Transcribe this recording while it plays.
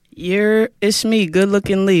It's me, Good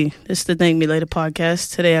Looking Lee. This is the Thank Me Later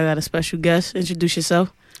podcast. Today I got a special guest. Introduce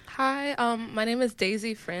yourself. Hi, my name is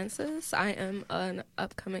Daisy Francis. I am an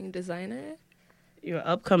upcoming designer. You're an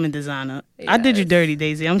upcoming designer. Yes. I did you dirty,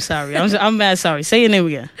 Daisy. I'm sorry. I'm mad sorry. Say your name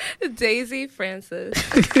again. Daisy Francis.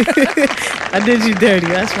 I did you dirty.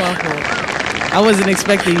 That's my fault. I wasn't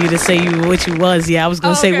expecting you to say what you was. Yeah, I was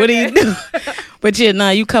going to say, what do you do? But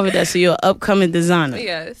yeah, you covered that. So you're an upcoming designer.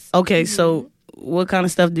 Yes. Okay, so what kind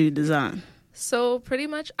of stuff do you design? So pretty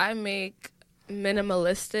much I make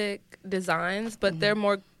minimalistic designs, but they're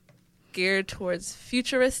more geared towards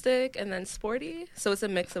futuristic and then sporty. So it's a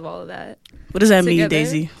mix of all of that. What does that mean, together.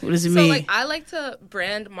 Daisy? What does it mean? So I like to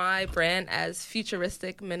brand my brand as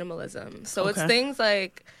futuristic minimalism. So it's Okay. things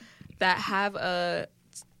like that have a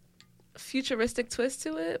futuristic twist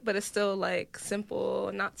to it, but it's still like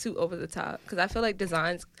simple, not too over the top, because I feel like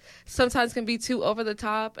designs sometimes can be too over the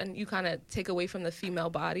top and you kind of take away from the female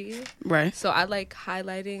body. Right. So I like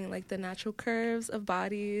highlighting like the natural curves of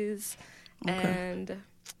bodies and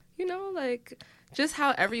like just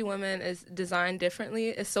how every woman is designed differently.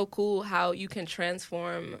 It's so cool how you can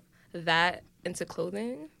transform that into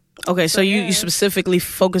clothing. Okay, so you specifically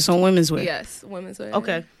focus on women's wear? Yes, women's wear.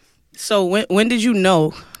 Okay. So when did you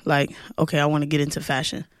know, like, okay, I want to get into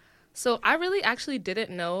fashion? So I really actually didn't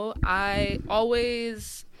know. I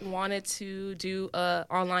always wanted to do a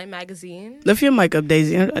online magazine. Lift your mic up,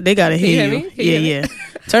 Daisy. They got to hear Can you. you hear me? Yeah.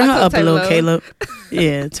 Turn her up a little, low. Caleb.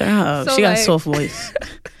 Yeah, turn her up. So, she got a like- soft voice.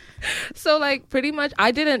 So like pretty much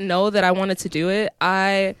I didn't know that I wanted to do it.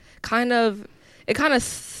 It kind of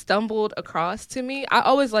stumbled across to me. I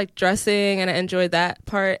always liked dressing and I enjoyed that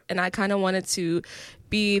part, and I kind of wanted to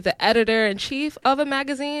be the editor-in-chief of a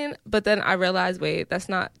magazine, but then I realized, wait, that's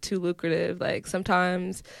not too lucrative. Like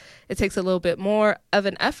sometimes it takes a little bit more of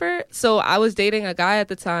an effort. So I was dating a guy at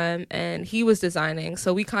the time and he was designing,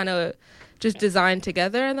 so we kind of just designed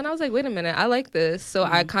together, and then I was like, wait a minute, I like this. So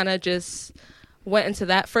I kind of just went into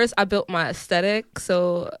that. First, I built my aesthetic,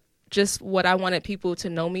 so just what I wanted people to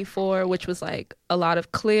know me for, which was like a lot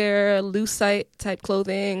of clear, lucite type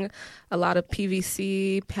clothing, a lot of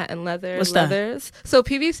PVC, patent leather, What's that? leathers. So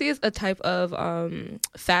PVC is a type of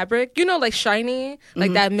fabric, like shiny,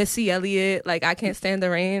 like that Missy Elliott, like I Can't Stand the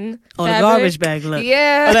Rain Oh, the fabric. garbage bag look.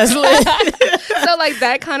 Yeah. Oh, that's lit. So like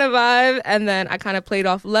that kind of vibe, and then I kind of played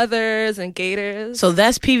off leathers and gaiters. So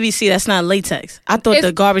that's PVC. That's not latex. I thought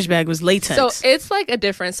the garbage bag was latex. So it's like a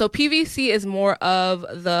difference. So PVC is more of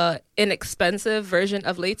the inexpensive version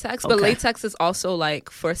of latex, but Okay. latex is also like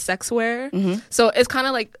for sex wear. So it's kind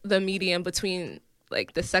of like the medium between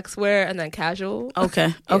like the sex wear and then casual.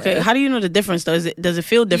 Okay. Yeah. How do you know the difference, though? Does it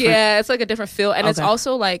feel different? Yeah, it's like a different feel, and it's Okay.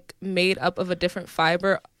 also like made up of a different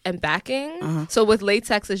fiber and backing. So with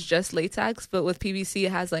latex, it's just latex, but with PVC,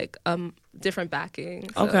 it has like different backing.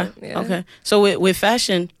 So, Okay. yeah. Okay. So with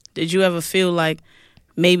fashion, did you ever feel like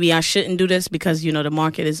maybe I shouldn't do this because the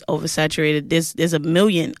market is oversaturated? There's a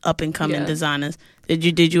million up and coming Yeah. designers.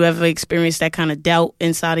 Did you ever experience that kind of doubt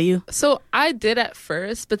inside of you? So I did at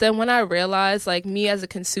first, but then when I realized, like, me as a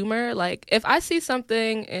consumer, like, if I see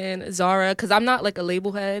something in Zara, because I'm not like a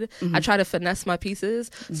label head, I try to finesse my pieces.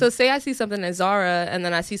 So say I see something in Zara and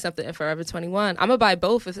then I see something in Forever 21, I'm gonna buy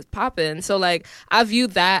both if it's popping. So like I view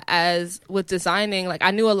that as with designing. Like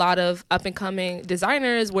I knew a lot of up and coming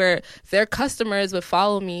designers where their customers would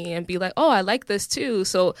follow me and be like, oh, I like this too.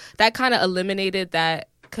 So that kind of eliminated that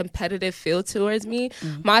competitive feel towards me.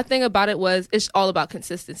 My thing about it was it's all about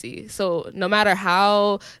consistency. So no matter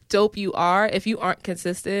how dope you are, if you aren't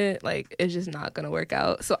consistent, like it's just not gonna work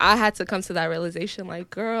out. So I had to come to that realization, like,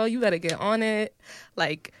 girl, you better get on it.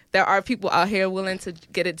 Like there are people out here willing to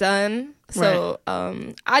get it done. So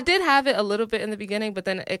I did have it a little bit in the beginning, but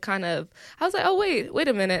then it kind of, I was like, oh wait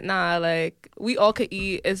a minute, nah, like we all could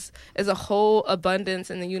eat. Is a whole abundance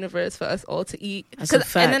in the universe for us all to eat. That's a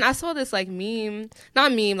fact. And then I saw this like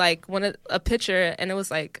like a picture, and it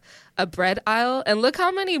was like a bread aisle, and look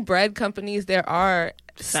how many bread companies there are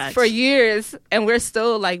Facts. for years, and we're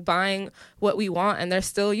still like buying what we want, and they're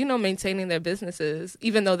still maintaining their businesses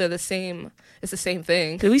even though they're the same. It's the same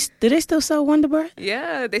thing. Do they still sell Wonder Bread?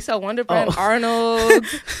 Yeah, they sell Wonder Bread, Oh. Arnold.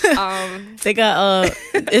 They got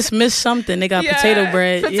it's Miss something. They got Yeah, potato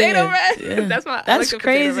bread. potato bread. Yeah. That's my. I like That's the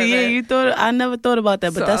potato crazy. bread. Yeah, I never thought about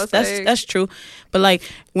that, but So I was that's like- that's true. But like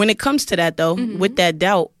when it comes to that though, with that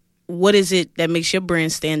doubt, what is it that makes your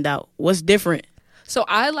brand stand out? What's different? So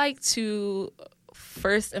I like to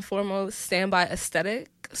first and foremost stand by aesthetic.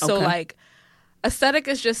 So Okay. like aesthetic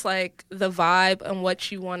is just like the vibe and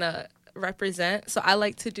what you want to represent. So I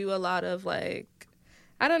like to do a lot of like,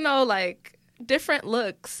 I don't know, like different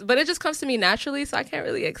looks, but it just comes to me naturally, so I can't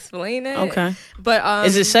really explain it. Okay. But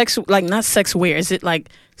is it sex, like, not sex wear? Is it like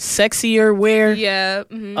sexier wear? Yeah.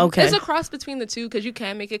 Mm-hmm. Okay. It's a cross between the two, because you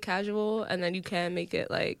can make it casual and then you can make it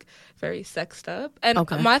like very sexed up. And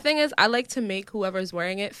my thing is, I like to make whoever's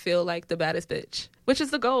wearing it feel like the baddest bitch, which is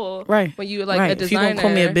the goal. Right. When you're like a designer. If you're gonna call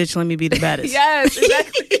me a bitch, let me be the baddest. Yes,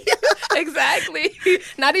 exactly. Exactly.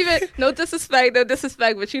 Not even, no disrespect,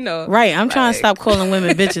 but you know. Right. I'm trying to stop calling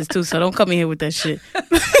women bitches too, so don't come in here with that shit.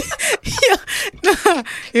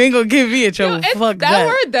 You ain't gonna get me in trouble. Fuck that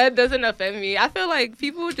word that doesn't offend me. I feel like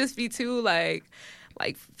people just be too like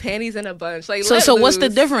panties in a bunch. Like, so what's the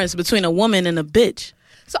difference between a woman and a bitch?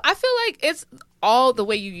 So I feel like it's all the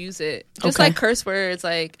way you use it. Just like curse words,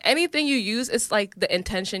 like anything you use, it's like the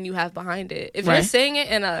intention you have behind it. If you're saying it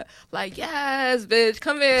in a like, yes, bitch,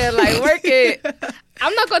 come in, like work it,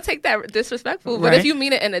 I'm not gonna take that disrespectful. But if you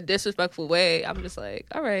mean it in a disrespectful way, I'm just like,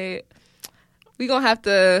 all right, we gonna have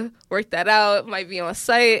to work that out. Might be on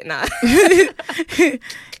site. Nah.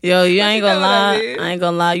 Yo, you ain't gonna lie. I ain't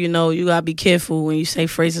gonna lie. You know, you gotta be careful when you say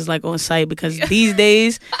phrases like on site, because these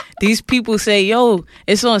days, these people say, yo,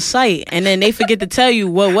 it's on site. And then they forget to tell you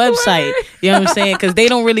what website. You know what I'm saying? Because they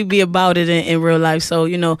don't really be about it in real life. So,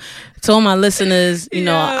 you know, to all my listeners, you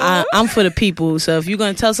know, I'm for the people. So if you're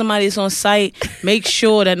going to tell somebody it's on site, make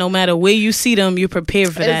sure that no matter where you see them, you're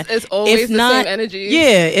prepared for that. It's always the same energy.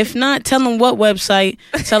 Yeah. If not, tell them what website,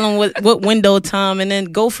 tell them what window time, and then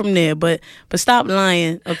go from there. But stop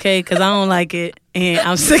lying, okay? Because I don't like it. And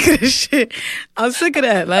I'm sick of this shit. I'm sick of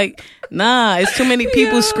that. Like, nah, it's too many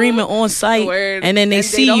people screaming on site, and then they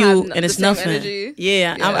see you, and it's nothing. Energy.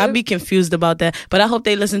 Yeah, I'd be confused about that. But I hope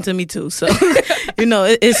they listen to me too. So, you know,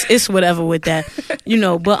 it's whatever with that. You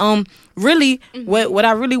know, but really, what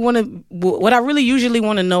I really usually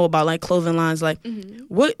want to know about like clothing lines, like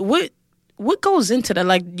what goes into that?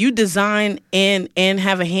 Like, you design and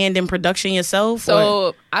have a hand in production yourself?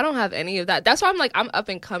 So I don't have any of that. That's why I'm like, I'm up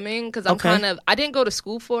and coming, because I'm I didn't go to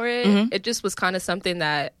school for it. It just was kind of something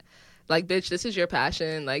that, like, bitch, this is your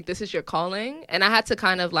passion. Like, this is your calling. And I had to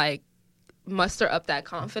kind of like muster up that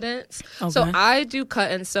confidence. So I do cut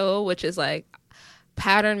and sew, which is like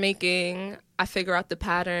pattern making. I figure out the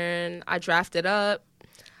pattern. I draft it up.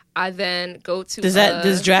 I then go to...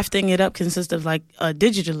 Does drafting it up consist of like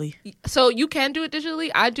digitally? So you can do it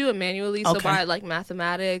digitally. I do it manually. So by like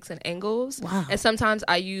mathematics and angles. Wow. And sometimes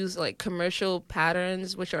I use like commercial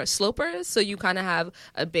patterns, which are slopers. So you kind of have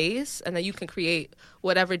a base, and then you can create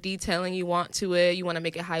whatever detailing you want to it. You want to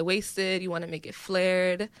make it high-waisted. You want to make it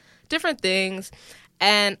flared. Different things.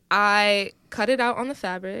 And I cut it out on the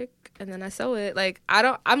fabric, and then I sew it. Like,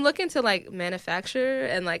 I'm looking to like manufacture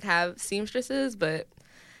and like have seamstresses, but...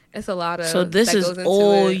 it's a lot of... So this is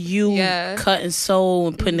all you cut and sew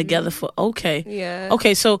and putting together for... Okay. Yeah.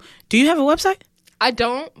 Okay, so do you have a website? I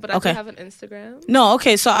don't, but I do have an Instagram. No,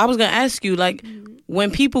 okay, so I was going to ask you, like,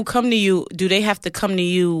 when people come to you, do they have to come to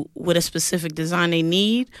you with a specific design they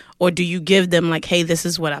need? Or do you give them, like, hey, this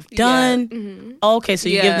is what I've done? Yeah. Okay, so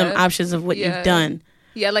you give them options of what you've done.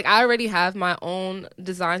 Yeah, like, I already have my own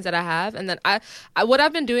designs that I have, and then I what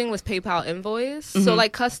I've been doing was PayPal invoice, so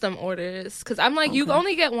like custom orders, because I'm like, you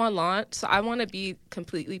only get one launch, so I want to be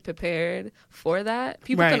completely prepared for that.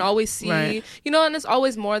 People can always see, you know, and there's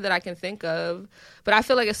always more that I can think of, but I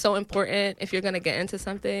feel like it's so important, if you're gonna get into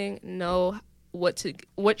something, know what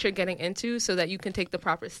you're getting into, so that you can take the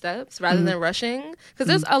proper steps rather than rushing, because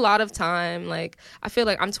there's a lot of time. Like, I feel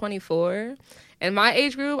like I'm 24. In my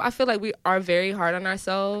age group, I feel like we are very hard on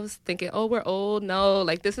ourselves, thinking, oh, we're old. No,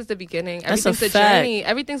 like, this is the beginning. Everything's a journey.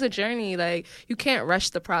 Everything's a journey. Like, you can't rush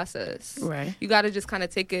the process. Right. You got to just kind of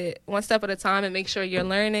take it one step at a time and make sure you're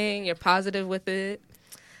learning, you're positive with it.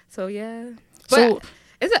 So, yeah. But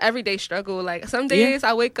it's an everyday struggle. Like, some days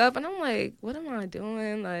I wake up and I'm like, what am I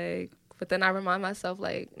doing? Like, but then I remind myself,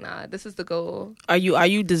 like, nah, this is the goal. Are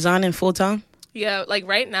you designing full time? Yeah, like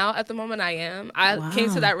right now, at the moment I am. I came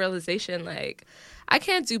to that realization, like, I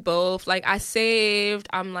can't do both. Like, I saved,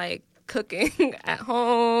 I'm like cooking at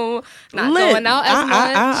home, not going out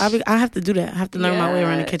as much. I have to do that. I have to learn my way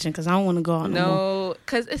around the kitchen, because I don't want to go out no more. No,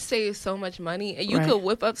 because it saves so much money, and you could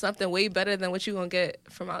whip up something way better than what you're going to get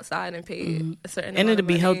from outside and pay a certain amount and it'll of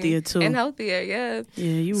be money. Healthier too. And healthier, yeah. Yeah,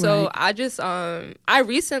 you right. So I just, I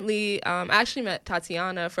recently actually met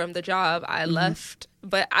Tatiana from the job. I left,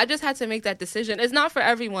 but I just had to make that decision. It's not for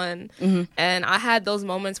everyone. And I had those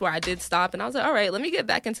moments where I did stop, and I was like, all right, let me get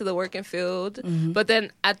back into the working field. But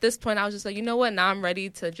then at this point, I was just like, you know what? Now I'm ready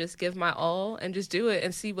to just give my all and just do it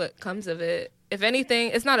and see what comes of it. If anything,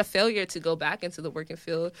 it's not a failure to go back into the working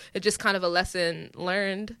field. It's just kind of a lesson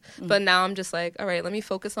learned. But now I'm just like, all right, let me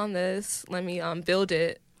focus on this. Let me build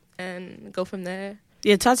it. and go from there.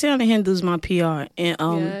 Yeah, Tatiana handles my PR, and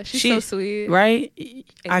Yeah, she's so sweet. Right?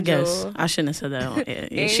 I Angel. guess I shouldn't have said that on air.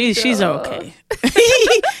 Yeah, Angel. she's okay.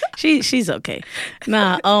 she's okay.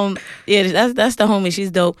 Nah, yeah, that's the homie. She's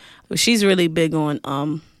dope. She's really big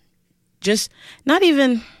on just not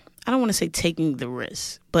even, I don't want to say taking the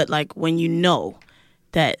risk, but like when you know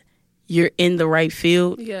that you're in the right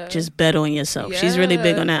field, Yeah. just bet on yourself. She's really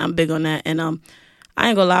big on that. I'm big on that, and I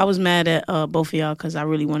ain't gonna lie, I was mad at both of y'all because I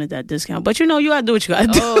really wanted that discount. But you know, you gotta do what you gotta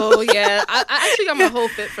do. Oh yeah, I actually got my whole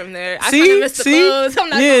fit from there. I kind of missed the clothes. I'm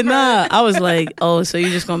not Yeah, I was like, oh, so you're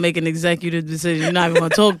just gonna make an executive decision? You're not even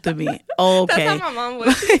gonna talk to me? Okay. That's how my mom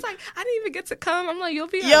was. She was like, I didn't even get to come. I'm like, you'll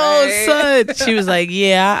be Yo, alright. son. She was like,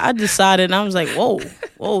 yeah, I decided, and I was like,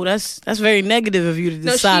 whoa, that's very negative of you to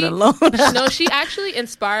decide alone. No, she actually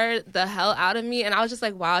inspired the hell out of me, and I was just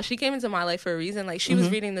like, wow, she came into my life for a reason. Like, she was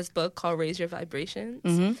reading this book called Raise Your Vibrations.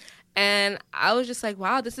 And I was just like,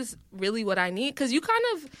 wow, this is really what I need. Because you kind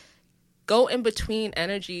of go in between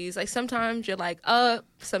energies. Like, sometimes you're like up,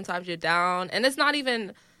 sometimes you're down. And it's not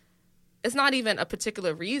even a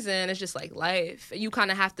particular reason. It's just like life. You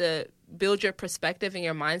kind of have to build your perspective and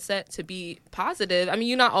your mindset to be positive. I mean,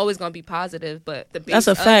 you're not always going to be positive, but the base That's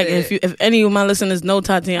a fact. of it, If any of my listeners know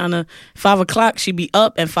Tatiana, 5 o'clock she be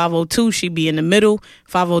up, and 5:02 she be in the middle.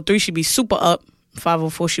 5:03 she be super up.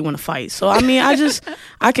 5:04 she want to fight. So I mean,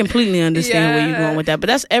 I completely understand where you're going with that. But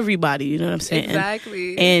that's everybody, you know what I'm saying?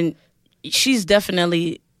 Exactly. And she's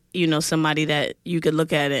definitely, you know, somebody that you could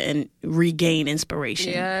look at it and regain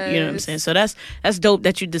inspiration. Yes. You know what I'm saying? So that's dope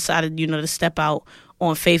that you decided, you know, to step out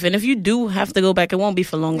on faith. And if you do have to go back, it won't be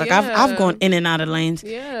for long. Like I've gone in and out of lanes,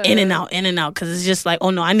 in and out, because it's just like, oh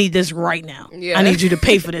no, I need this right now. Yeah. I need you to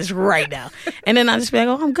pay for this right now. And then I just be like,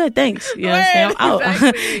 oh, I'm good, thanks. You know what I'm saying? I'm out.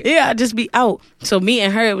 Exactly. Yeah, I just be out. So me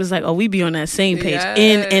and her, it was like, oh, we be on that same page,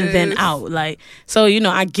 in and then out. Like, so you know,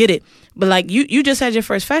 I get it. But like you just had your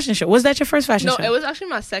first fashion show. Was that your first fashion show? No, it was actually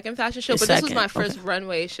my second fashion show, but this was my first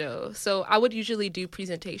runway show. So I would usually do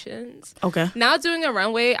presentations. Okay. Now doing a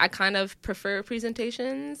runway, I kind of prefer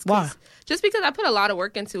presentations. Why? Just because I put a lot of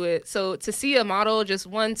work into it. So to see a model just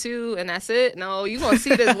 1, 2, and that's it. No, you're going to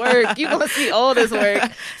see this work. You're going to see all this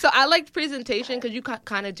work. So I liked presentation because you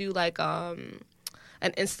kind of do like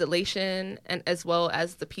an installation and as well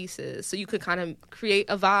as the pieces, so you could kind of create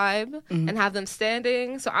a vibe and have them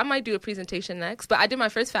standing. So I might do a presentation next, but I did my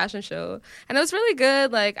first fashion show and it was really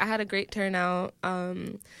good. Like I had a great turnout.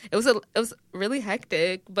 It was really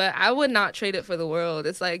hectic, but I would not trade it for the world.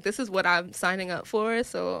 It's like, this is what I'm signing up for,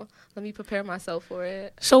 so let me prepare myself for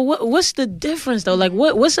it. So what's the difference though? Like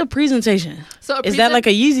what's a presentation? Is that like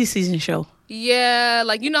a Yeezy season show? Yeah,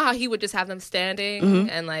 like you know how he would just have them standing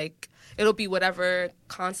and like it'll be whatever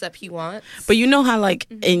concept he wants. But you know how, like,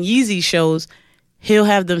 in Yeezy shows, he'll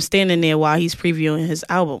have them standing there while he's previewing his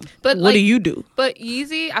album. But what do you do? But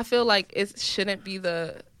Yeezy, I feel like it shouldn't be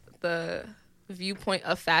the viewpoint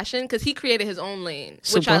of fashion because he created his own lane,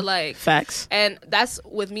 which I like. Facts. And that's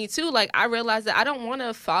with me too. Like I realized that I don't want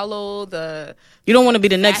to follow the. You don't want to be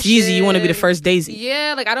the next fashion. Yeezy. You want to be the first Daisy.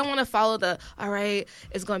 Yeah, like I don't want to follow the. All right,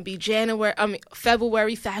 it's going to be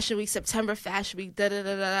February Fashion Week, September Fashion Week,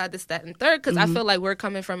 this, that, and third. Because I feel like we're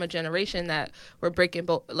coming from a generation that we're breaking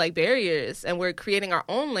like barriers and we're creating our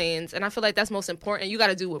own lanes. And I feel like that's most important. You got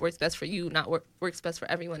to do what works best for you, not what works best for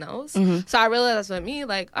everyone else. So I realized with me,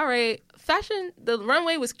 like, all right, fashion, the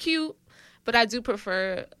runway was cute, but I do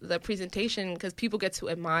prefer the presentation because people get to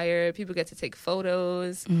admire, people get to take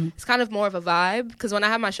photos. It's kind of more of a vibe because when I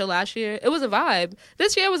had my show last year, it was a vibe.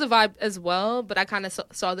 This year was a vibe as well, but I kind of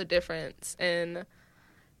saw the difference in the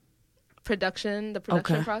production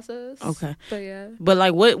process. Okay. But yeah. But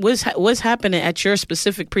like what's happening at your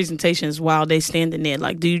specific presentations while they standing there?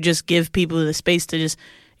 Like, do you just give people the space to just,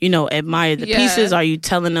 you know, admire the pieces? Are you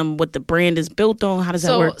telling them what the brand is built on? How does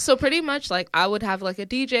that work? So pretty much, like, I would have, like, a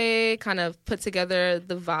DJ kind of put together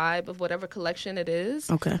the vibe of whatever collection it is.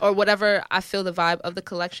 Okay. Or whatever I feel the vibe of the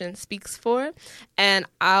collection speaks for. And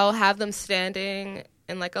I'll have them standing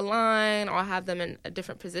in, like, a line, or I'll have them in a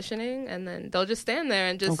different positioning. And then they'll just stand there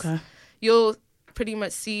and just... Okay. You'll pretty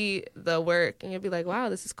much see the work, and you'll be like, wow,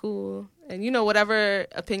 this is cool. And, you know, whatever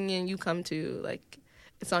opinion you come to, like...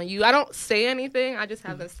 It's on you. I don't say anything. I just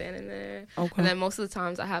have them standing there. Okay. And then most of the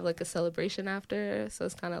times I have like a celebration after. So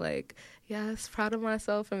it's kind of like, yes, proud of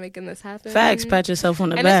myself for making this happen. Facts, pat yourself on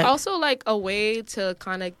the back. And it's also like a way to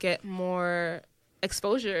kind of get more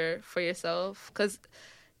exposure for yourself. Because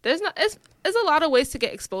there's a lot of ways to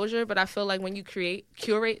get exposure. But I feel like when you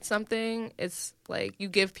curate something, it's like you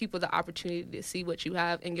give people the opportunity to see what you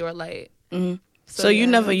have in your light. So you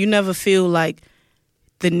never feel like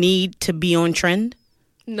the need to be on trend?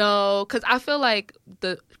 No, because I feel like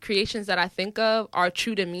the creations that I think of are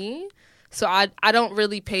true to me. So I don't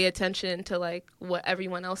really pay attention to like what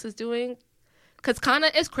everyone else is doing. Because kind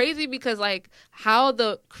of it's crazy because like how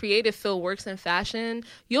the creative field works in fashion,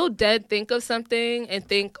 you'll dead think of something and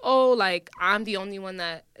think, oh, like I'm the only one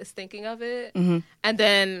that is thinking of it. Mm-hmm. And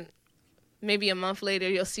then maybe a month later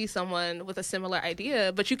you'll see someone with a similar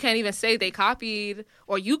idea, but you can't even say they copied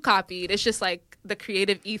or you copied. It's just like the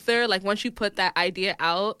creative ether. Like once you put that idea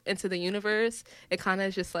out into the universe, it kind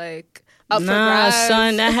of just like up for grabs.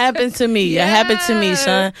 Son, that happened to me. Yeah. That happened to me,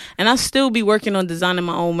 son. And I still be working on designing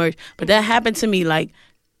my own merch, but that happened to me like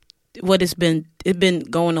it's been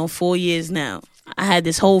going on 4 years now. I had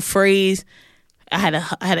this whole phrase. I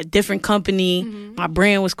had a different company. Mm-hmm. My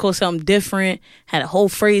brand was called something different. Had a whole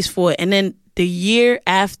phrase for it. And then the year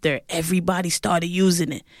after, everybody started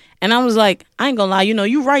using it. And I was like, I ain't gonna lie,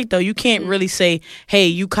 you right though. You can't really say, hey,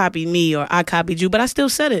 you copied me or I copied you, but I still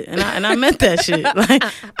said it. And I meant that shit. Like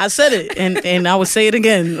I said it and I would say it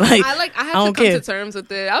again. Like I have to come to terms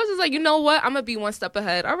with it. I was just like, you know what? I'm gonna be one step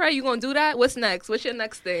ahead. All right, you gonna do that? What's next? What's your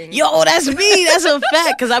next thing? Yo, that's me. That's a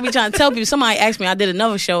fact. Cause I be trying to tell people. Somebody asked me, I did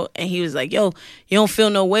another show and he was like, yo, you don't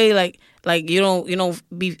feel no way like you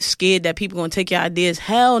don't be scared that people gonna take your ideas.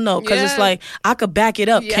 Hell no, because it's like I could back it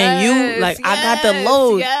up. Can you? Like I got the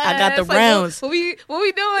loads, I got the rounds. What we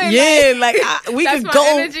doing? Yeah, like we could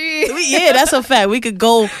go. Yeah, that's a fact. We could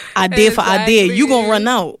go idea for idea. You gonna run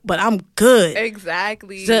out, but I'm good.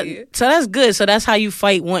 Exactly. So that's good. So that's how you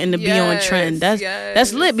fight wanting to be on trend.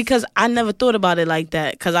 That's lit because I never thought about it like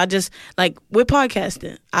that. Because I just like with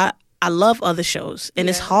podcasting, I love other shows and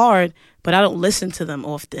it's hard. But I don't listen to them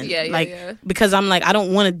often. Because I'm like, I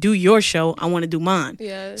don't want to do your show. I want to do mine.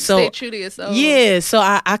 Yeah, so, stay true to yourself. Yeah, so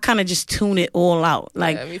I kind of just tune it all out.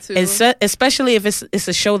 Like, me too. Especially if it's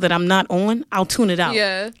a show that I'm not on, I'll tune it out.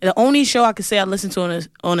 Yeah. The only show I can say I listen to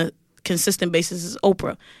on a consistent basis is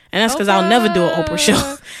Oprah. And that's because I'll never do an Oprah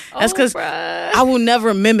show. That's because I will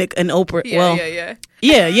never mimic an Oprah.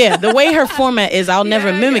 Yeah. The way her format is, I'll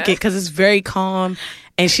never mimic it because it's very calm.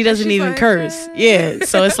 And she doesn't even curse. Yeah.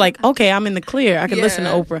 So it's like, okay, I'm in the clear. I can listen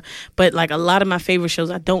to Oprah. But like a lot of my favorite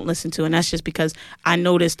shows I don't listen to. And that's just because I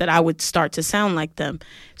noticed that I would start to sound like them.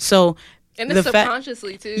 So and it's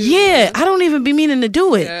subconsciously too. Yeah. I don't even be meaning to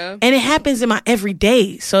do it. Yeah. And it happens in my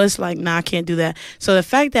everyday. So it's like, nah, I can't do that. So the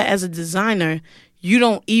fact that as a designer, you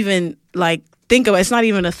don't even like think about it's not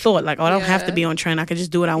even a thought. Like, oh, I don't have to be on trend. I can just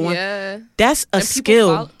do what I want. Yeah. That's a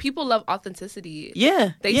skill. People love authenticity.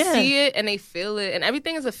 Yeah. They see it and they feel it. And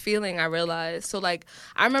everything is a feeling, I realized. So, like,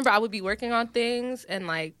 I remember I would be working on things and,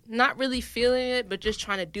 like, not really feeling it, but just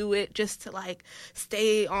trying to do it just to, like,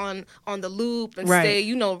 stay on the loop and stay,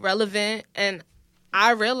 relevant. And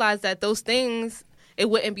I realized that those things, it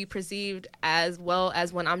wouldn't be perceived as well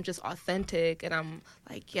as when I'm just authentic and I'm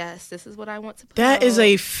like, yes, this is what I want to put That out. is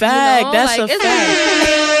a fact. That's like, a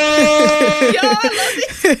fact. Yo, I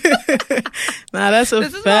love you. Nah, that's a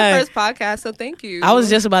fact. This is my first podcast, so thank you. I was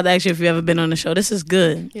just about to ask you if you ever been on the show. This is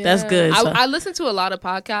good. Yeah. That's good. So. I listen to a lot of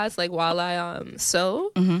podcasts like while I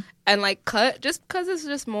sew and like cut just because it's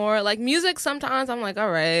just more like music. Sometimes I'm like,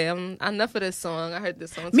 all right, I'm enough of this song. I heard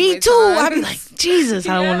this song. Me too. I'd be like, Jesus,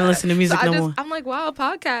 I don't want to listen to music no more. I'm like, wow,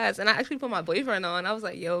 podcast. And I actually put my boyfriend on. I was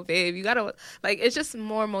like, yo, babe, you gotta like. It's just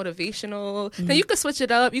more motivational. Then you could switch it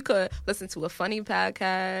up. You could listen to a funny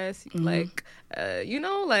podcast. Like,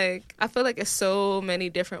 like I feel like it's so many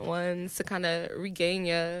different ones to kind of regain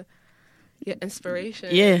your inspiration.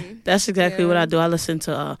 Yeah, that's exactly what I do. I listen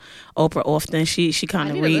to Oprah often. She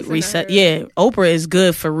kind of reset. Yeah, Oprah is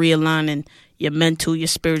good for realigning your mental, your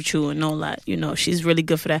spiritual, and all that. She's really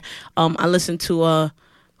good for that. I listen to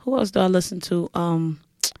who else do I listen to?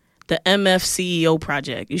 The MF CEO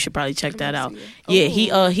Project. You should probably check that out. Yeah,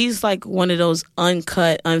 he's like one of those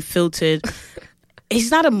uncut, unfiltered. He's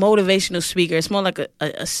not a motivational speaker. It's more like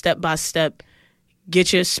a step by step.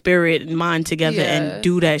 Get your spirit and mind together and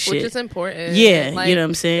do that shit. Which is important. Yeah, you know what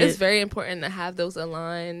I'm saying? It's very important to have those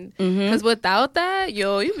aligned. Because without that,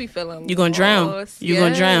 you be feeling you're going to drown. You're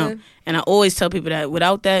going to drown. And I always tell people that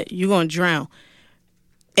without that, you're going to drown.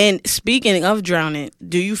 And speaking of drowning,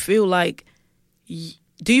 do you feel like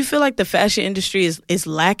the fashion industry is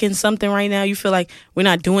lacking something right now? You feel like we're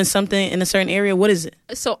not doing something in a certain area? What is it?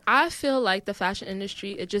 So I feel like the fashion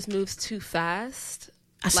industry, it just moves too fast.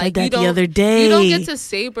 I said that the other day. You don't get to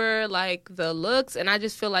savor like the looks, and I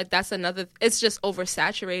just feel like that's another. It's just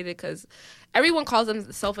oversaturated because everyone calls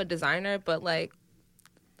themselves a designer, but like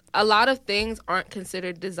a lot of things aren't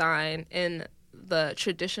considered design in the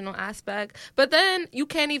traditional aspect. But then you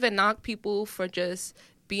can't even knock people for just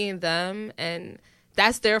being them and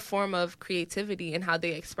that's their form of creativity and how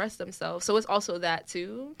they express themselves. So it's also that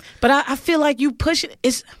too. But I feel like you push it.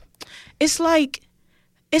 It's like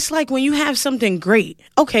when you have something great.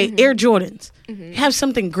 Okay, Air Jordans. You have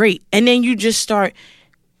something great, and then you just start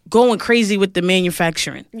going crazy with the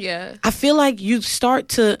manufacturing. Yeah. I feel like you start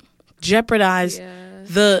to jeopardize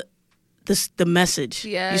the message.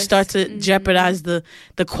 Yes. You start to jeopardize the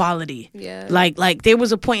quality. Yeah. Like there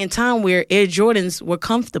was a point in time where Air Jordans were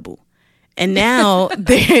comfortable. And now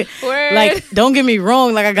they're like, don't get me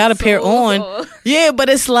wrong, like I got a pair on. Yeah, but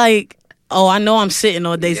it's like, oh, I know I'm sitting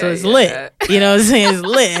all day, so it's lit. You know what I'm saying? It's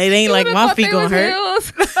lit. It ain't like my feet gonna hurt.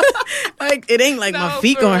 Like it ain't like my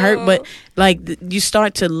feet gonna hurt, but like you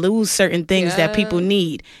start to lose certain things that people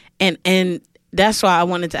need. And that's why I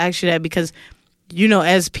wanted to ask you that, because you know,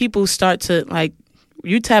 as people start to like,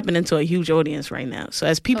 you tapping into a huge audience right now. So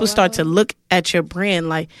as people start to look at your brand,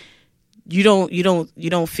 like you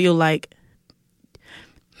don't feel like,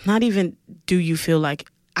 not even do you feel like,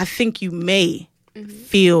 I think you may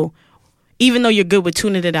feel, even though you're good with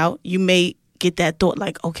tuning it out, you may get that thought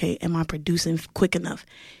like, okay, am I producing quick enough?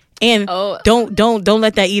 And don't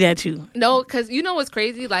let that eat at you. No, because you know what's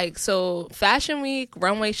crazy? Like, so Fashion Week,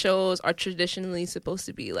 runway shows are traditionally supposed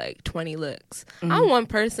to be like 20 looks. I'm one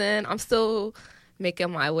person. I'm still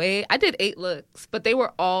making my way. I did 8 looks, but they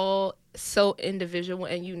were all so individual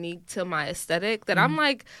and unique to my aesthetic that I'm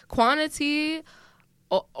like, quantity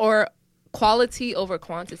or quality over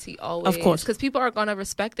quantity always. Of course. Because people are going to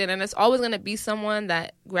respect it. And it's always going to be someone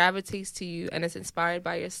that gravitates to you and is inspired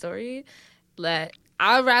by your story.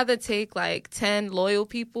 I'd rather take like 10 loyal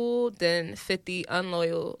people than 50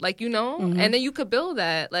 unloyal. Like, you know? And then you could build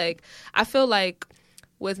that. Like, I feel like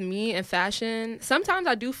with me and fashion, sometimes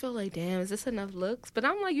I do feel like, damn, is this enough looks? But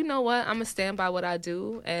I'm like, you know what? I'm going to stand by what I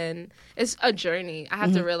do. And it's a journey. I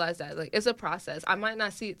have to realize that. Like, it's a process. I might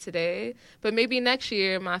not see it today, but maybe next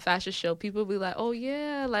year, my fashion show, people will be like, oh,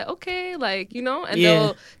 yeah, like, okay, like, you know? And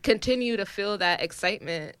they'll continue to feel that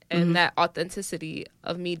excitement and that authenticity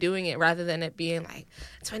of me doing it rather than it being like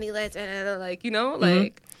 20 lights, like, you know?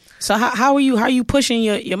 Like. So how are you pushing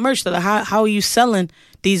your merch? How are you selling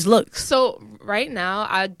these looks? So right now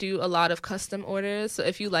I do a lot of custom orders. So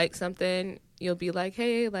if you like something, you'll be like,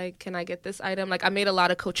 hey, like, can I get this item? Like I made a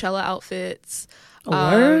lot of Coachella outfits.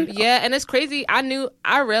 Word? Yeah, and it's crazy.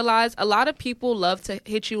 I realized a lot of people love to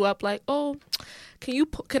hit you up like, oh,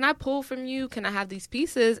 can I pull from you? Can I have these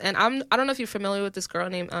pieces? And I don't know if you're familiar with this girl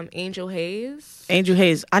named Angel Hayes. Angel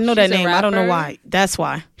Hayes. I know that name. I don't know why. That's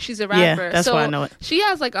why. She's a rapper. Yeah, that's why I know it. She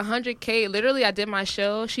has like 100K. Literally, I did my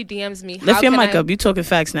show. She DMs me. Lift your mic up. You talking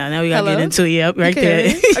facts now. Now we gotta get into it. Yep, right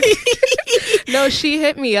okay. there. Okay. No, she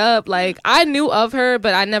hit me up. Like, I knew of her,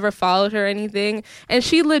 but I never followed her or anything. And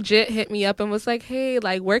she legit hit me up and was like, hey,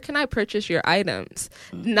 like, where can I purchase your items?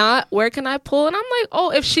 Not where can I pull? And I'm like,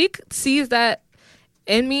 oh, if she sees that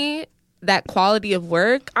in me, that quality of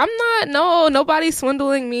work, nobody's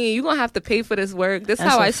swindling me. You're going to have to pay for this work. This is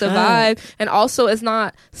how I survive. And also, it's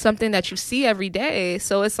not something that you see every day.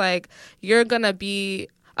 So it's like, you're going to be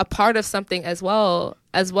a part of something as well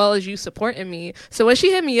as you supporting me. So when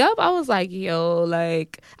she hit me up, I was like, yo,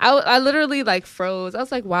 like, I literally like froze. I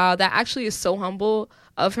was like, wow, that actually is so humble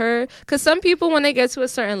of her. Because some people, when they get to a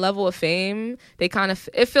certain level of fame, they kind of,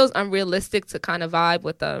 it feels unrealistic to kind of vibe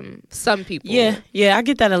with some people. Yeah, I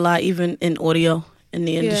get that a lot, even in audio. In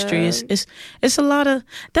the industry, it's a lot of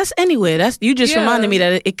that's anywhere. That's you just reminded me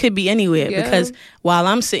that it could be anywhere because while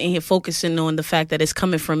I'm sitting here focusing on the fact that it's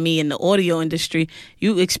coming from me in the audio industry,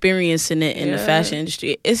 you experiencing it in the fashion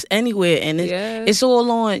industry. It's anywhere, and it's all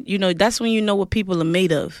on. You know, that's when you know what people are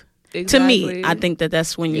made of. Exactly. To me, I think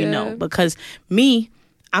that's when you know, because me,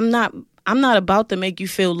 I'm not about to make you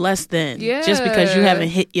feel less than just because you haven't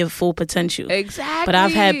hit your full potential. Exactly. But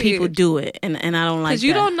I've had people do it, and I don't like that. Because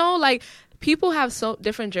you don't know, like. People have so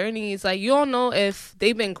different journeys. Like, you don't know if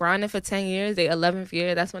they've been grinding for 10 years, they 11th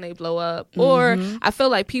year, that's when they blow up. Or I feel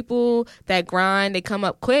like people that grind, they come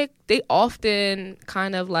up quick, they often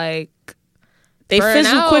kind of like they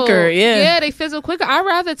fizzle quicker. Yeah, they fizzle quicker. I'd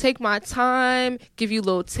rather take my time, give you a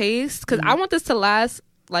little taste, because I want this to last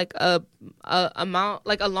like a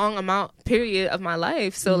long amount period of my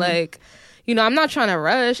life. So like, you know, I'm not trying to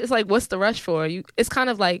rush. It's like, what's the rush for? It's kind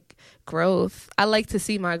of like growth. I like to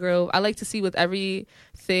see my growth. I like to see with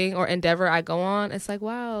everything or endeavor I go on. It's like,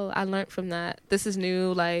 wow, I learned from that. This is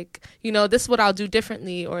new. Like, you know, this is what I'll do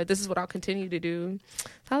differently, or this is what I'll continue to do.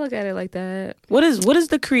 So I look at it like that. What does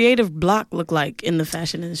the creative block look like in the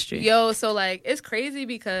fashion industry? Yo, so like, it's crazy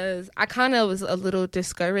because I kind of was a little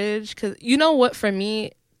discouraged because, you know what, for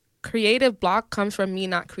me, creative block comes from me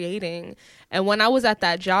not creating. And when I was at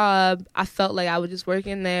that job, I felt like I was just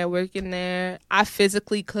working there. I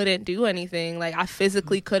physically couldn't do anything. Like, I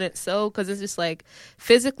physically couldn't sew, because it's just like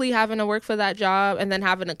physically having to work for that job and then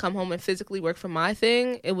having to come home and physically work for my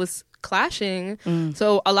thing. It was clashing.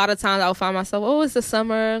 So a lot of times I'll find myself, oh, it's the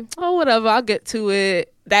summer. Oh, whatever, I'll get to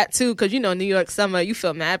it. That too, because, New York summer, you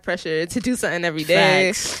feel mad pressure to do something every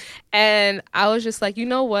day. Facts. And I was just like, you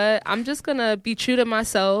know what? I'm just going to be true to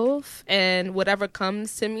myself, and whatever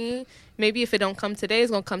comes to me, maybe if it don't come today,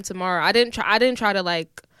 it's going to come tomorrow. I didn't try to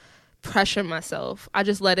like pressure myself. I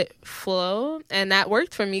just let it flow, and that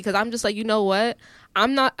worked for me, because I'm just like, you know what?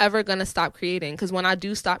 I'm not ever going to stop creating, because when I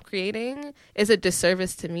do stop creating, it's a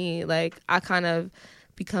disservice to me. Like, I kind of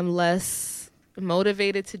become less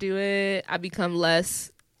motivated to do it. I become less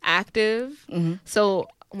active. So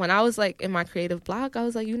when I was like in my creative block, I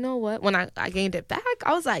was like, you know what? When I gained it back,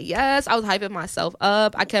 I was like, yes. I was hyping myself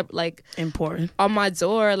up. I kept like important on my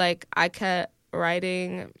door, like I kept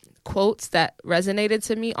writing quotes that resonated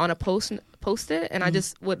to me on a post-it, and I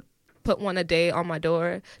just would put one a day on my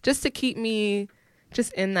door just to keep me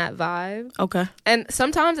just in that vibe. Okay. And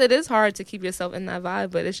sometimes it is hard to keep yourself in that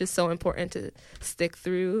vibe, but it's just so important to stick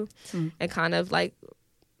through and kind of like,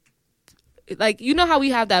 how we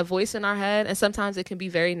have that voice in our head, and sometimes it can be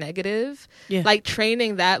very negative. Yeah. Like,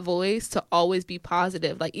 training that voice to always be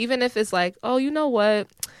positive. Like, even if it's like, oh, you know what?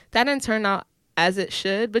 That didn't turn out as it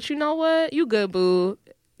should, but you know what? You good, boo.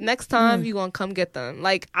 Next time, you gonna come get them.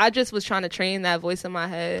 Like, I just was trying to train that voice in my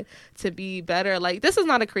head to be better. Like, this is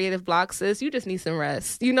not a creative block, sis. You just need some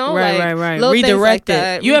rest. Right, like, right. Like Redirect it.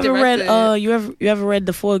 that. You ever read you ever read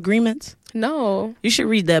The Four Agreements? No. You should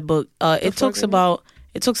read that book. It talks about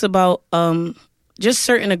just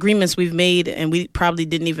certain agreements we've made and we probably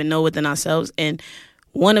didn't even know within ourselves. And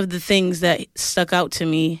one of the things that stuck out to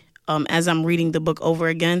me as I'm reading the book over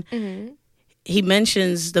again, he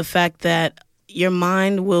mentions the fact that your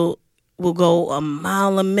mind will go a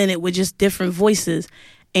mile a minute with just different voices,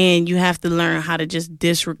 and you have to learn how to just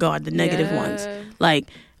disregard the negative ones. Like,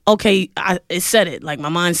 okay, it said it. Like, my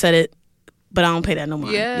mind said it, but I don't pay that no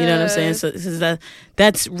mind. Yeah. You know what I'm saying? So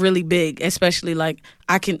that's really big, especially like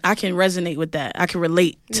I can resonate with that. I can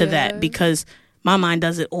relate to that because my mind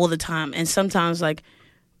does it all the time. And sometimes, like,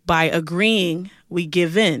 by agreeing, we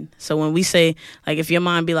give in. So when we say, like, if your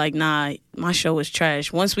mind be like, nah, my show is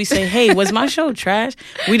trash. Once we say, hey, was my show trash?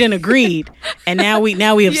 We done agreed. And now we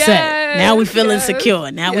upset. Yes, now we feel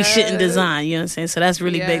insecure. Now we shouldn't design. You know what I'm saying? So that's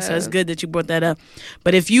really big. So it's good that you brought that up.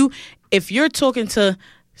 But if you're talking to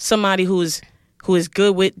somebody who is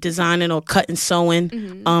good with designing or cutting, sewing,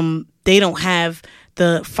 they don't have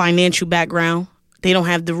the financial background, they don't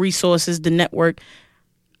have the resources, the network,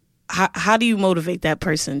 how do you motivate that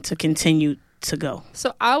person to continue to go?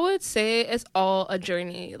 So I would say it's all a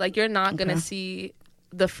journey. Like, you're not going to see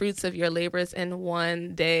the fruits of your labors in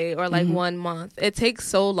one day or like 1 month. It takes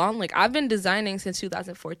so long. Like, I've been designing since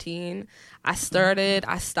 2014. I started,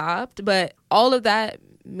 I stopped, but all of that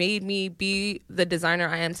made me be the designer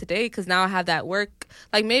I am today, because now I have that work.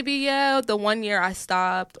 Like, maybe the 1 year I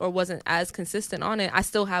stopped or wasn't as consistent on it, I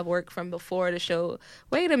still have work from before to show,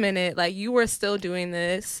 wait a minute, like, you were still doing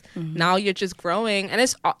this, now you're just growing. And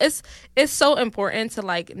it's so important to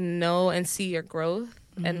like know and see your growth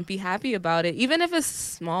and be happy about it, even if it's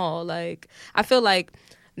small. Like, I feel like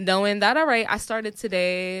knowing that, all right, I started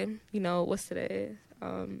today, what's today?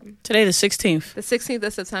 Today, the 16th. The 16th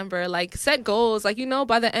of September. Like, set goals. Like,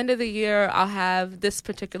 by the end of the year, I'll have this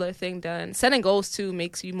particular thing done. Setting goals, too,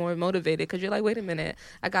 makes you more motivated, because you're like, wait a minute,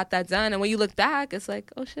 I got that done. And when you look back, it's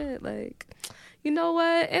like, oh, shit, like, you know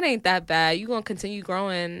what? It ain't that bad. You're going to continue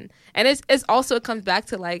growing. And it's also, it comes back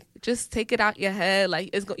to, like, just take it out your head.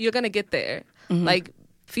 Like, you're going to get there. Like,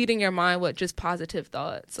 feeding your mind with just positive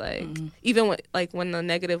thoughts, like even when the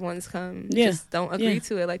negative ones come, just don't agree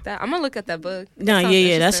to it like that. I'm gonna look at that book. No,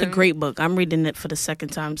 that's a great book. I'm reading it for the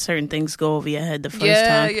second time. Certain things go over your head the first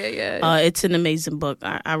time. It's an amazing book.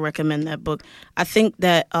 I recommend that book. I think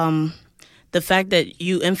that the fact that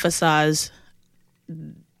you emphasize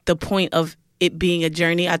the point of it being a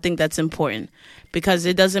journey, I think that's important, because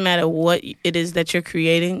it doesn't matter what it is that you're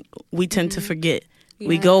creating, we tend to forget.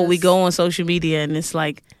 We go on social media, and it's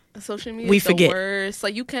like social media we is forget. The worst.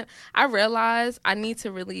 Like, I realize I need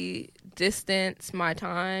to really distance my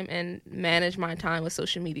time and manage my time with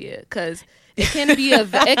social media, because it can be a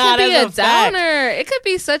downer. It could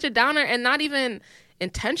be such a downer, and not even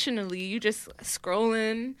intentionally. You just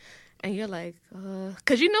scrolling, and you're like,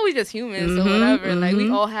 because we just humans, so whatever. Like, we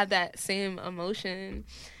all have that same emotion.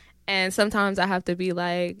 And sometimes I have to be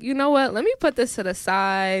like, you know what? Let me put this to the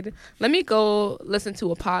side. Let me go listen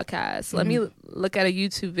to a podcast. Let me look at a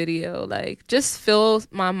YouTube video. Like, just fill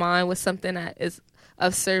my mind with something that is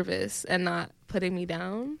of service and not putting me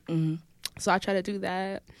down. So I try to do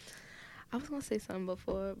that. I was going to say something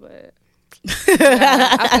before, but...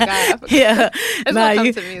 I forgot. Yeah.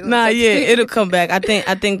 It's it'll come back. I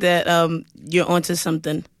think that you're onto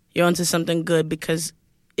something. You're onto something good because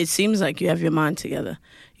it seems like you have your mind together.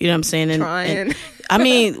 You know what I'm saying? Trying. I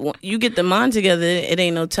mean, you get the mind together, it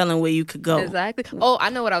ain't no telling where you could go. Exactly. Oh, I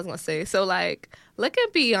know what I was going to say. So, like, look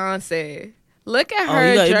at Beyonce. Look at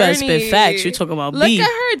her journey. You better spit facts. You're talking about Look at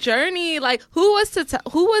her journey. Like, who was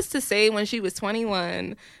to say when she was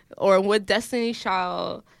 21 or with Destiny's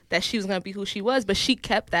Child that she was going to be who she was, but she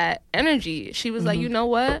kept that energy. She was like, you know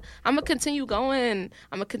what? I'm going to continue going.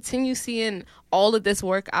 I'm going to continue seeing all of this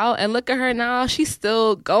work out. And look at her now. She's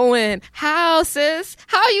still going. How, sis?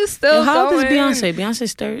 How are you still how going? How old is Beyonce?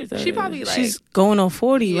 Beyonce's 30. She probably like... She's going on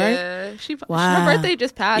 40, right? Yeah. Her birthday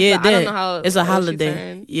just passed, yeah, but I don't know how it's a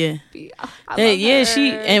holiday. Yeah. Yeah,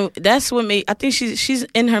 and that's what made... I think she's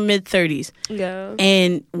in her mid-30s. Yeah.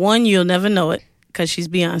 And one, you'll never know it because she's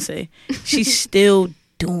Beyonce. She's still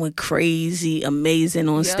doing crazy, amazing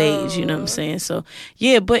on stage. You know what I'm saying? So,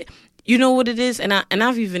 yeah, but... You know what it is, and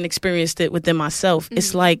I've even experienced it within myself.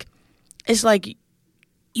 It's like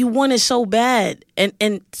you want it so bad,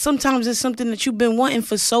 and sometimes it's something that you've been wanting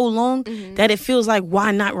for so long that it feels like,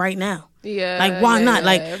 why not right now? Yeah, like why not?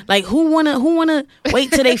 Like who wanna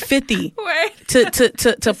wait till they 50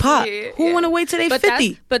 to pop? Who wanna wait till they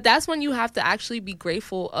 50? But that's when you have to actually be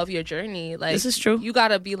grateful of your journey. Like, this is true. You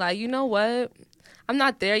gotta be like, you know what? I'm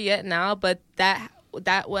not there yet now, but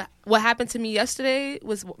what happened to me yesterday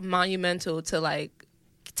was monumental to like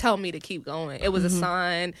tell me to keep going. It was a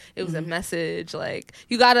sign. It was a message. Like,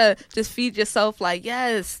 you gotta just feed yourself like,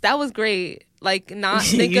 yes, that was great. Like, not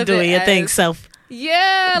think you of doing it your as, thing self.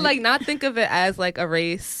 Yeah, like, not think of it as like a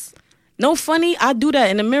race. No, funny, I do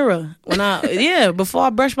that in the mirror when before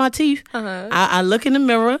I brush my teeth. I look in the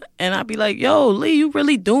mirror and I be like, yo, Lee, you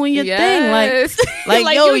really doing your thing?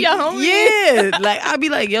 Like yo, you your homie. Yeah, like I be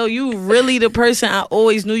like, yo, you really the person I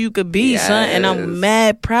always knew you could be, son, and I'm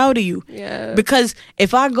mad proud of you. Yeah, because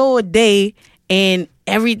if I go a day and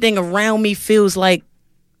everything around me feels like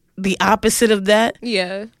the opposite of that,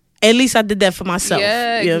 yeah, at least I did that for myself.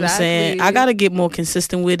 Yeah, you know what I'm saying? I gotta get more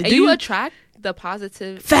consistent with it. And you attract the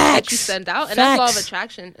positive that you send out, and that's law of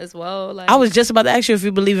attraction as well. Like, I was just about to ask you if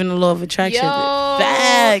you believe in the law of attraction.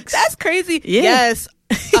 Facts. That's crazy. Yeah. Yes,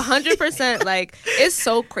 100%. Like, it's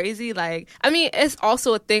so crazy. Like, I mean, it's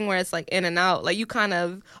also a thing where it's like in and out. Like, you kind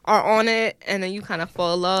of are on it, and then you kind of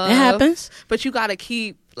fall in love. It happens, but you gotta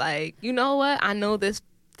keep like, you know what? I know this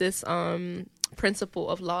principle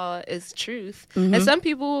of law is truth, and some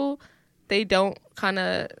people. They kind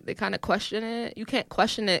of question it. You can't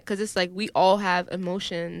question it because it's like we all have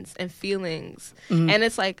emotions and feelings, and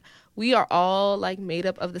it's like we are all like made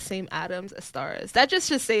up of the same atoms as stars. That just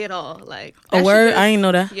should say it all. Like, a word, I ain't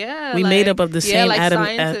know that. Yeah, we made up of the same like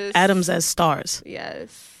atoms as stars.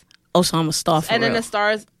 Yes. Oh, so I'm a star for and real. Then the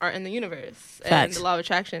stars are in the universe, Facts. And the law of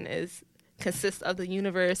attraction consists of the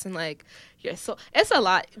universe, and like it's a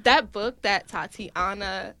lot. That book that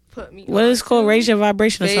Tatiana put me what is called Raise Your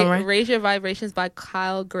Vibration or something, right? Raise Your Vibrations by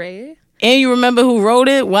Kyle Gray. And you remember who wrote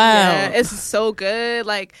it? Wow. Yeah, it's so good.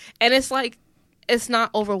 Like, and it's like, it's not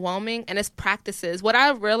overwhelming, and it's practices. What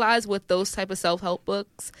I realized with those type of self-help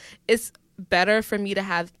books, it's better for me to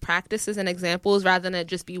have practices and examples rather than it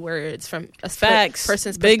just be words from a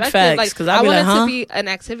person's big perspective. Facts. Like, Because I want it to be an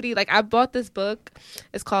activity. Like, I bought this book.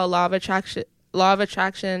 It's called Law of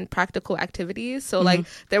Attraction Practical Activities. So like,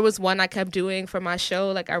 there was one I kept doing for my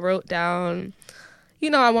show. Like, I wrote down, you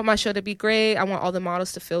know, I want my show to be great. I want all the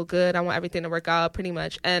models to feel good. I want everything to work out, pretty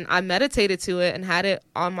much. And I meditated to it and had it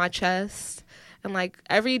on my chest. And like,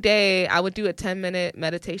 every day I would do a 10-minute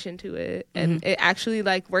meditation to it, and it actually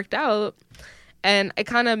like worked out. And it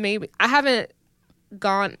kind of made me, I haven't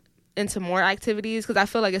gone into more activities because I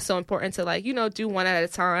feel like it's so important to like, you know, do one at a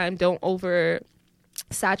time. Don't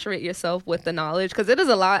saturate yourself with the knowledge, because it is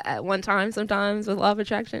a lot at one time sometimes with law of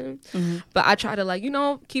attraction. But I try to like, you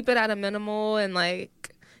know, keep it at a minimal and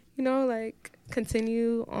like, you know, like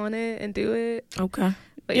continue on it and do it. Okay.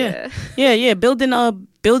 But yeah.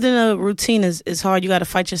 Building a routine is hard. You got to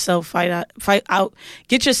fight out,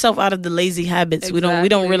 get yourself out of the lazy habits. Exactly. We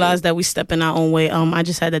don't realize that we step in our own way. I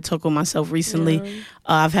just had that talk with myself recently. Yeah.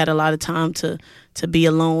 I've had a lot of time to be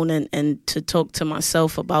alone and to talk to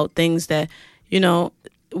myself about things that, you know,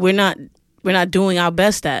 we're not doing our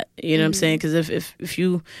best at. You know what I'm saying? Because if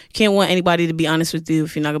you can't want anybody to be honest with you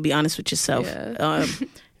if you're not gonna be honest with yourself.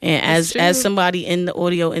 And as somebody in the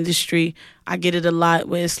audio industry, I get it a lot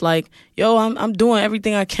where it's like, yo, I'm doing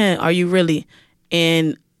everything I can. Are you really?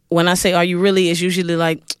 And when I say, are you really, it's usually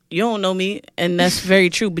like, you don't know me. And that's very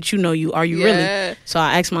true, but you know you. Are you really? So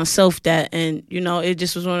I asked myself that. And, it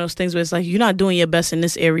just was one of those things where it's like, you're not doing your best in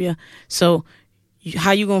this area. So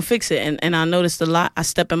how you going to fix it? And I noticed a lot. I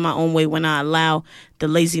step in my own way when I allow the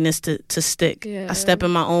laziness to stick. Yeah. I step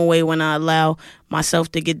in my own way when I allow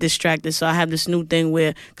myself to get distracted. So I have this new thing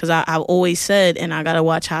where, because I've always said, and I got to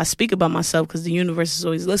watch how I speak about myself because the universe is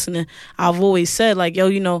always listening. I've always said, like,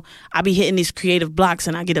 yo, I be hitting these creative blocks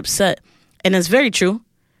and I get upset. And that's very true.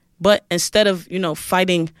 But instead of,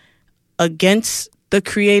 fighting against the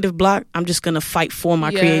creative block, I'm just going to fight for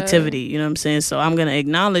my creativity. You know what I'm saying? So I'm going to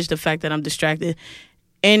acknowledge the fact that I'm distracted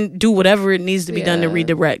and do whatever it needs to be done to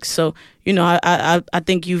redirect. So, I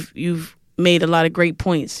think you've made a lot of great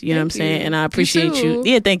points. You know what I'm saying? And I appreciate you.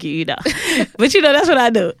 Yeah, thank you, But, that's what I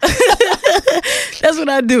do. That's what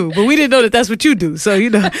I do. But we didn't know that that's what you do. So,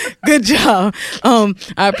 good job. I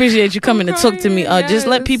appreciate you coming to talk to me. Just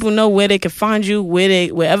let people know where they can find you,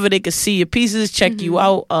 wherever they can see your pieces, check you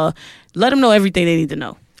out. Let them know everything they need to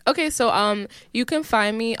know. Okay, so you can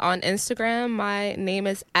find me on Instagram. My name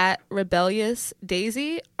is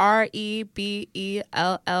 @RebelliousDaisy,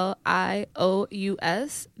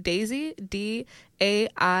 RebelliOus, Daisy, DAISY.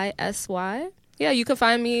 Yeah, you can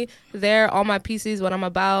find me there, all my pieces, what I'm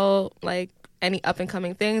about, like any up and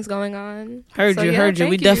coming things going on. Heard you.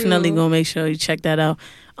 We definitely gonna make sure you check that out.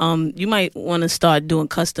 You might want to start doing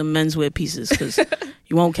custom menswear pieces because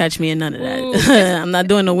you won't catch me in none of that. I'm not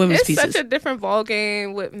doing no women's pieces. It's such a different ball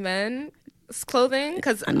game with men's clothing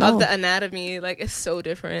because of the anatomy. Like, it's so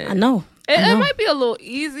different. I know. It might be a little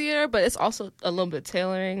easier, but it's also a little bit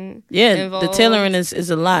tailoring. Yeah, involved. The tailoring is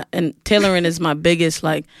a lot, and tailoring is my biggest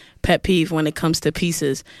pet peeve when it comes to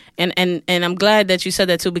pieces. And I'm glad that you said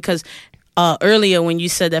that too, because earlier when you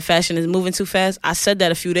said that fashion is moving too fast, I said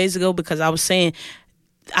that a few days ago because I was saying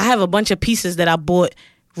I have a bunch of pieces that I bought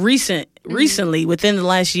recently within the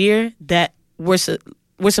last year that were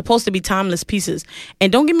supposed to be timeless pieces. And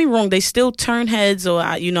don't get me wrong, they still turn heads or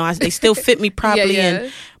they still fit me properly.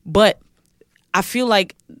 But I feel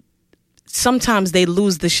like sometimes they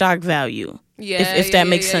lose the shock value. If that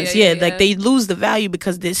makes sense. Like they lose the value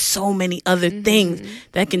because there's so many other things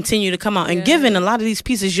that continue to come out. And given a lot of these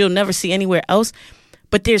pieces you'll never see anywhere else,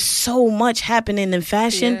 but there's so much happening in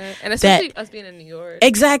fashion. Yeah. And especially us being in New York.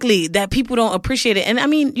 Exactly. That people don't appreciate it. And I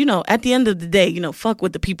mean, at the end of the day, fuck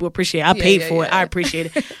what the people appreciate. I paid for it. I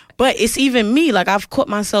appreciate it. But it's even me. Like, I've caught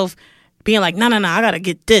myself being like, no, I gotta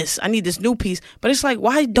get this. I need this new piece. But it's like,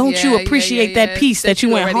 why don't you appreciate that piece that you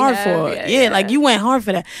went hard for? Like you went hard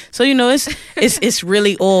for that. So it's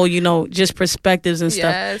really all just perspectives and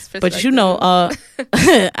stuff. But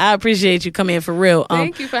I appreciate you coming in for real.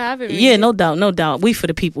 Thank you for having me. Yeah, no doubt. We for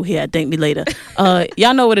the people here at Thank Me Later.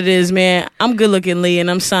 Y'all know what it is, man. I'm Good Looking Lee,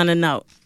 and I'm signing out.